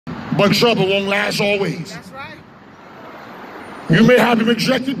But trouble won't last always. That's right. You may have been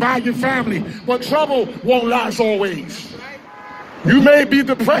rejected by your family, but trouble won't last always. Right. You may be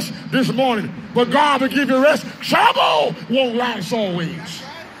depressed this morning, but God will give you rest. Trouble won't last always.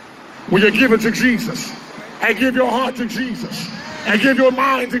 When you give it to Jesus and give your heart to Jesus and give your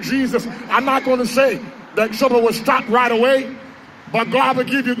mind to Jesus, I'm not going to say that trouble will stop right away, but God will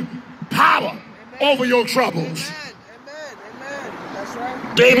give you power over your troubles. Amen. That's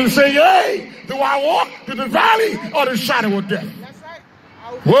right. David said, yea, do I walk through the valley or the shadow of death? That's right.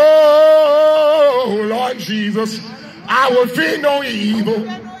 Whoa, Lord Jesus, I will fear no evil,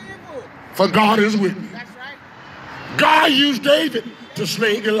 for God is with me. That's right. God used David to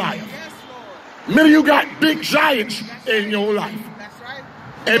slay Goliath. Yes, Lord. Many of you got big giants in your life. That's right.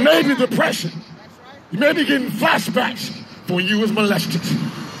 And maybe depression. That's right. You may be getting flashbacks when you was molested.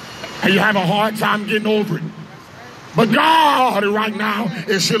 And you have a hard time getting over it. But God right now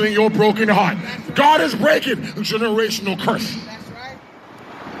is healing your broken heart. God is breaking a generational curse. That's right.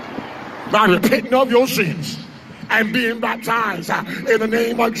 By repenting of your sins and being baptized in the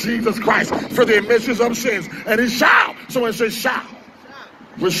name of Jesus Christ for the remission of sins. And it shall, someone says shall,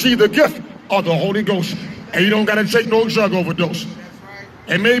 receive the gift of the Holy Ghost. And you don't got to take no drug overdose.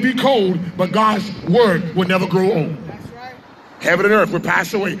 It may be cold, but God's word will never grow old. That's right. Heaven and earth will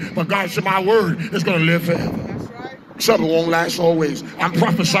pass away, but God said my word is going to live forever. That's right. Trouble won't last always. I'm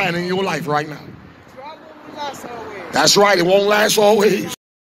prophesying in your life right now. Trouble will last always. That's right, it won't last always.